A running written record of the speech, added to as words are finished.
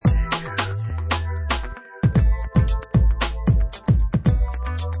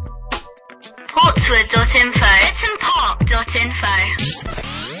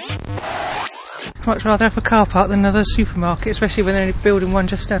Much rather have a car park than another supermarket, especially when they're building one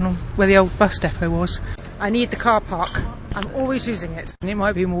just down on where the old bus depot was. I need the car park. I'm always using it. And it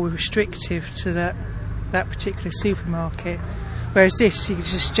might be more restrictive to that particular supermarket. Whereas this, you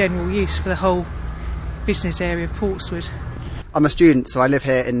just general use for the whole business area of Portswood. I'm a student, so I live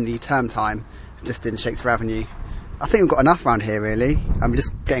here in the term time, just in Shakespeare Avenue. I think we've got enough around here, really. I'm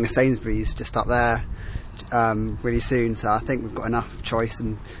just getting a Sainsbury's just up there really soon, so I think we've got enough choice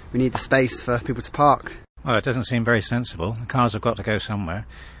and we need the space for people to park. Well, it doesn't seem very sensible. The cars have got to go somewhere,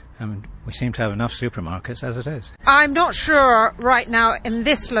 and we seem to have enough supermarkets as it is. I'm not sure right now in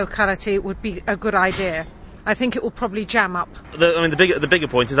this locality it would be a good idea. I think it will probably jam up. The bigger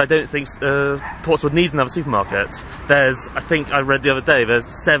point is I don't think Portswood needs another supermarket. I think I read the other day, there's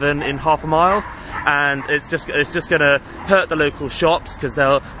 7 in half a mile, and it's just going to hurt the local shops because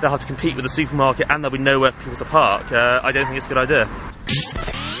they'll have to compete with the supermarket and there'll be nowhere for people to park. I don't think it's a good idea.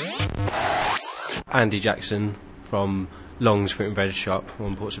 Andy Jackson from Long's Fruit and Veg Shop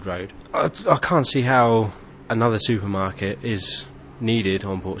on Portswood Road. I can't see how another supermarket is needed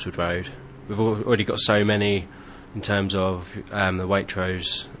on Portswood Road. We've already got so many in terms of the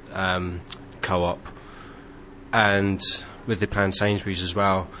Waitrose co-op, and with the planned Sainsbury's as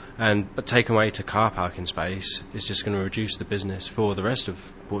well. But taken away to car parking space is just going to reduce the business for the rest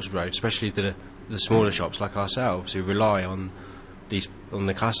of Portswood Road, especially the smaller shops like ourselves who rely on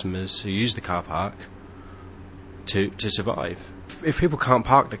the customers who use the car park to survive. If people can't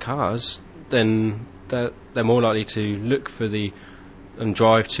park the cars, then they're more likely to look for and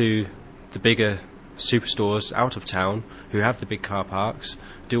drive to the bigger superstores out of town who have the big car parks,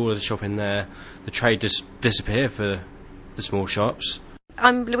 do all of the shopping there. The trade just disappear for the small shops.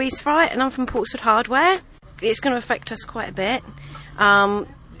 I'm Louise Fry and I'm from Portswood Hardware. It's going to affect us quite a bit.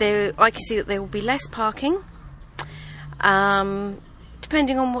 I can see that there will be less parking.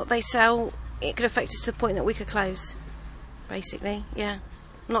 Depending on what they sell, it could affect us to the point that we could close, basically. Yeah,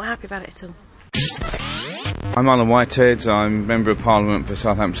 I'm not happy about it at all. I'm Alan Whitehead, I'm Member of Parliament for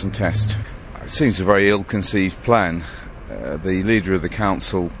Southampton Test. It seems a very ill-conceived plan. The leader of the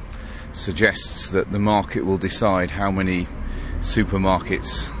council suggests that the market will decide how many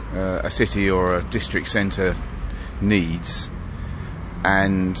supermarkets a city or a district centre needs,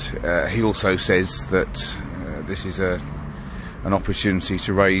 and he also says that this is an opportunity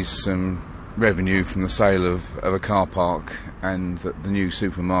to raise some revenue from the sale of a car park, and that the new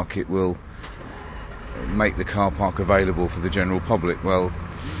supermarket will make the car park available for the general public. Well,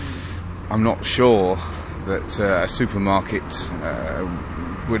 I'm not sure that a supermarket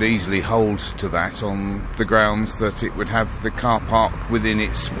would easily hold to that on the grounds that it would have the car park within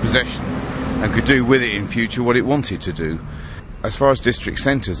its possession and could do with it in future what it wanted to do. As far as district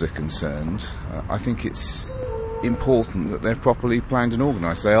centres are concerned, I think it's important that they're properly planned and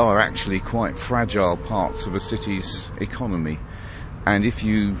organised. They are actually quite fragile parts of a city's economy, and if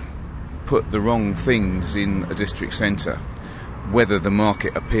you put the wrong things in a district centre, whether the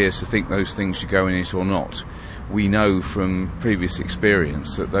market appears to think those things should go in it or not, we know from previous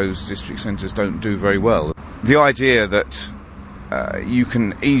experience that those district centres don't do very well. The idea that you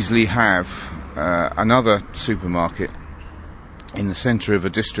can easily have another supermarket in the centre of a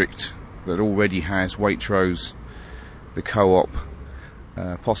district that already has Waitrose, the co-op,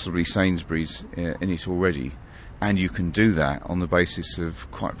 possibly Sainsbury's in it already, and you can do that on the basis of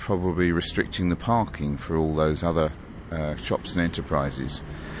quite probably restricting the parking for all those other shops and enterprises,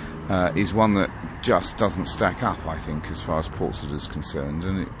 is one that just doesn't stack up, I think, as far as Portswood is concerned,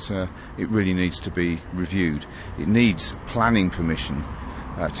 and it really needs to be reviewed. It needs planning permission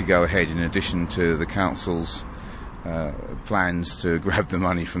to go ahead, in addition to the council's plans to grab the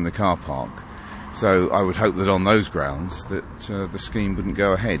money from the car park. So I would hope that on those grounds that the scheme wouldn't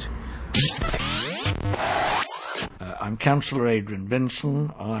go ahead. I'm Councillor Adrian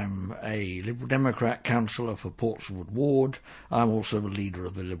Benson. I'm a Liberal Democrat councillor for Portswood Ward. I'm also the leader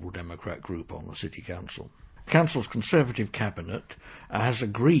of the Liberal Democrat group on the City Council. Council's Conservative Cabinet has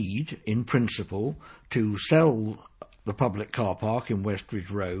agreed, in principle, to sell the public car park in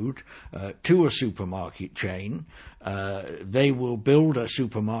Westridge Road to a supermarket chain. They will build a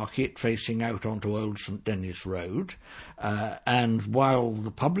supermarket facing out onto Old St Denis Road, and while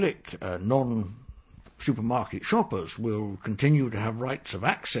the public supermarket shoppers will continue to have rights of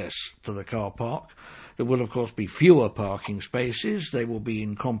access to the car park. There will, of course, be fewer parking spaces. They will be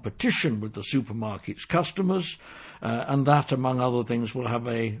in competition with the supermarket's customers, and that, among other things, will have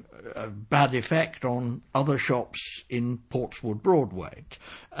a bad effect on other shops in Portswood Broadway.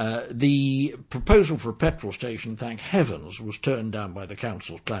 The proposal for a petrol station, thank heavens, was turned down by the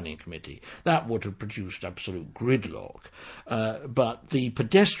council's planning committee. That would have produced absolute gridlock. But the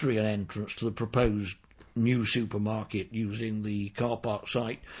pedestrian entrance to the proposed new supermarket using the car park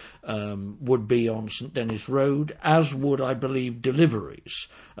site would be on St Denis Road, as would, I believe, deliveries.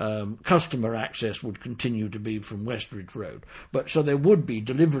 Customer access would continue to be from Westridge Road. But so there would be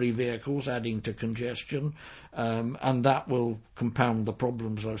delivery vehicles adding to congestion, and that will compound the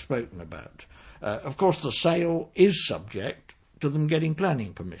problems I've spoken about. Of course, the sale is subject to them getting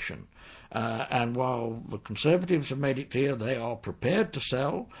planning permission. And while the Conservatives have made it clear they are prepared to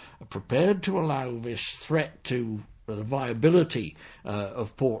sell, prepared to allow this threat to the viability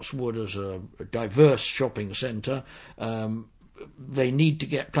of Portswood as a diverse shopping centre, they need to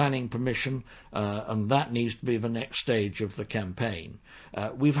get planning permission, and that needs to be the next stage of the campaign.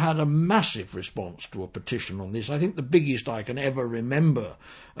 We've had a massive response to a petition on this. I think the biggest I can ever remember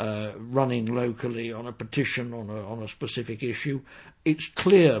running locally on a petition on a specific issue. It's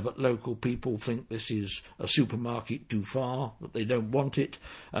clear that local people think this is a supermarket too far, that they don't want it,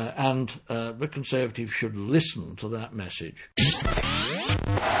 and the Conservatives should listen to that message.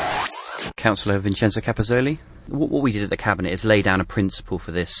 Councillor Vincenzo Capozzoli. What we did at the Cabinet is lay down a principle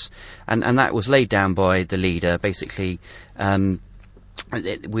for this, and that was laid down by the leader. Basically, we're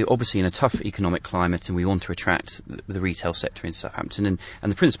obviously in a tough economic climate, and we want to attract the retail sector in Southampton,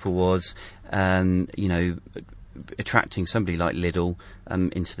 and the principle was, attracting somebody like Lidl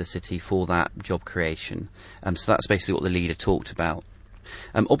into the city for that job creation. So that's basically what the leader talked about.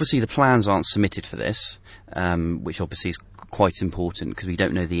 Obviously, the plans aren't submitted for this, which obviously is quite important because we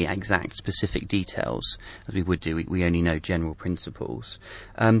don't know the exact specific details as we would do. We only know general principles.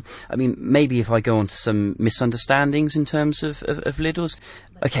 Maybe if I go on to some misunderstandings in terms of Lidl's.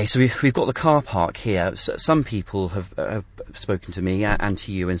 Okay, so we've got the car park here. Some people have spoken to me and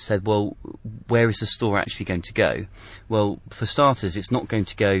to you and said, well, where is the store actually going to go? Well, for starters, it's not going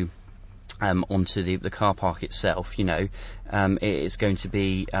to go onto the car park itself. It's going to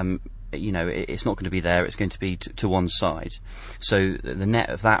be it's not going to be there. It's going to be to one side. So the net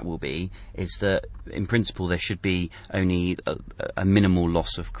of that is that in principle there should be only a minimal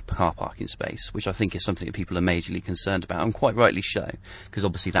loss of car parking space, which I think is something that people are majorly concerned about, and quite rightly so, because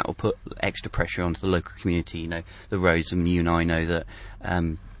obviously that will put extra pressure onto the local community. The roads, and you and I know that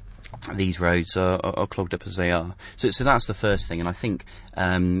these roads are clogged up as they are. So that's the first thing, and I think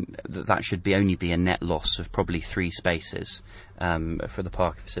that should only be a net loss of probably 3 spaces for the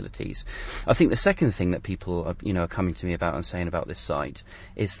parking facilities. I think the second thing that people are coming to me about and saying about this site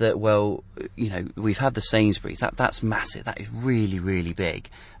is that, we've had the Sainsbury's. That's massive. That is really, really big,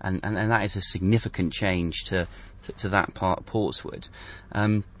 and that is a significant change to that part of Portswood.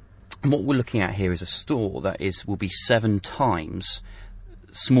 And what we're looking at here is a store that will be 7 times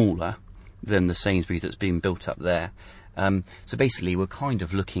smaller than the Sainsbury's that's being built up there. So basically we're kind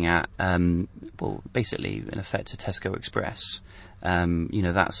of looking at basically in effect a Tesco Express,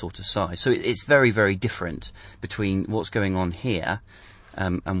 that sort of size. So it's very, very different between what's going on here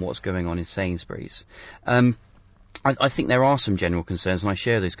and what's going on in Sainsbury's. I think there are some general concerns, and I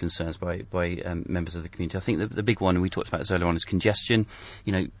share those concerns by members of the community. I think the big one, and we talked about this earlier on, is congestion.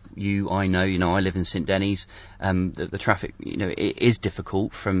 I live in St Denis. The traffic, it is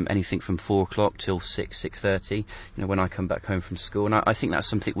difficult from anything from 4 o'clock till 6:30. When I come back home from school, and I think that's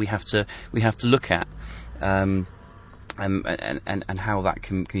something we have to look at. And how that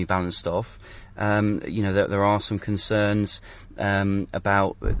can be balanced off. There are some concerns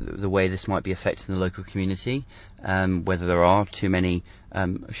about the way this might be affecting the local community, whether there are too many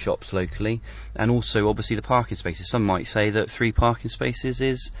shops locally, and also obviously the parking spaces. Some might say that 3 parking spaces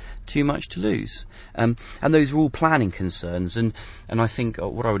is too much to lose, and those are all planning concerns. And I think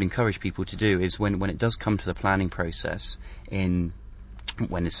what I would encourage people to do is when it does come to the planning process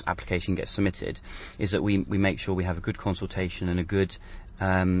when this application gets submitted, is that we make sure we have a good consultation and a good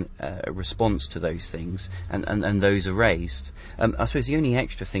response to those things, and those are raised. I suppose the only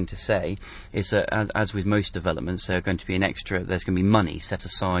extra thing to say is that, as with most developments, there's going to be money set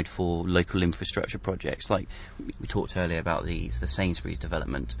aside for local infrastructure projects. Like we talked earlier about the Sainsbury's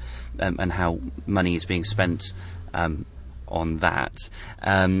development, and how money is being spent on that.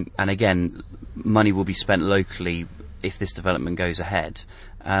 And again, money will be spent locally if this development goes ahead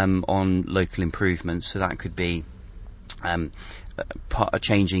on local improvements. So that could be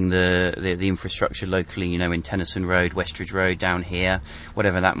changing the infrastructure locally, in Tennyson Road, Westridge Road, down here,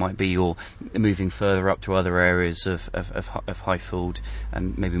 whatever that might be, or moving further up to other areas of Highfield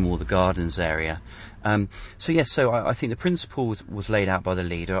and maybe more the Gardens area. So I think the principle was laid out by the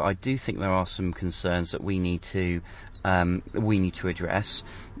leader. I do think there are some concerns that we need to address,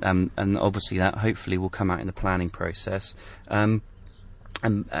 and obviously that hopefully will come out in the planning process.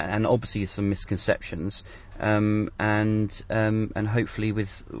 And obviously some misconceptions, and hopefully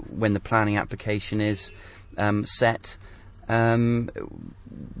when the planning application is set,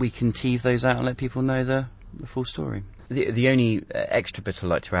 we can tease those out and let people know the full story. The only extra bit I'd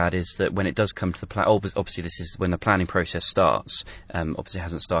like to add is that when it does come to the plan, obviously this is when the planning process starts. Obviously it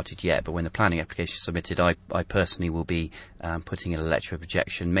hasn't started yet, but when the planning application is submitted, I personally will be putting in a letter of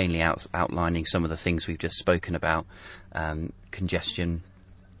objection, mainly outlining some of the things we've just spoken about, congestion,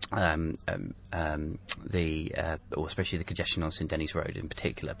 or especially the congestion on St Denis Road in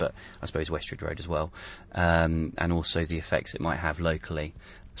particular, but I suppose Westridge Road as well, and also the effects it might have locally.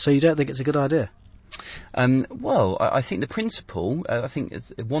 So you don't think it's a good idea? Well, I think the principle, I think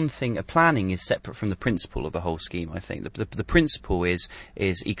one thing, planning is separate from the principle of the whole scheme. I think the principle is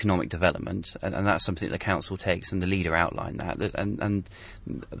economic development, and that's something that the council takes, and the leader outlined that, and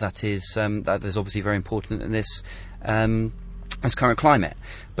that is obviously very important in this current climate.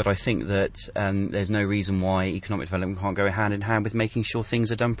 But I think that there's no reason why economic development can't go hand in hand with making sure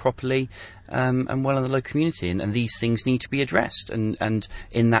things are done properly and well in the local community, and these things need to be addressed, and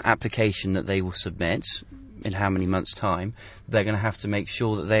in that application that they will submit in how many months' time, they're going to have to make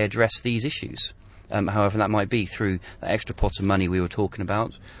sure that they address these issues, however that might be, through that extra pot of money we were talking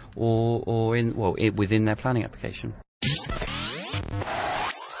about, or within their planning application.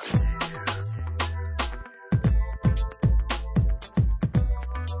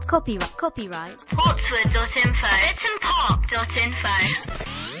 Copyright. Portswood.info. Bitsandpop.info.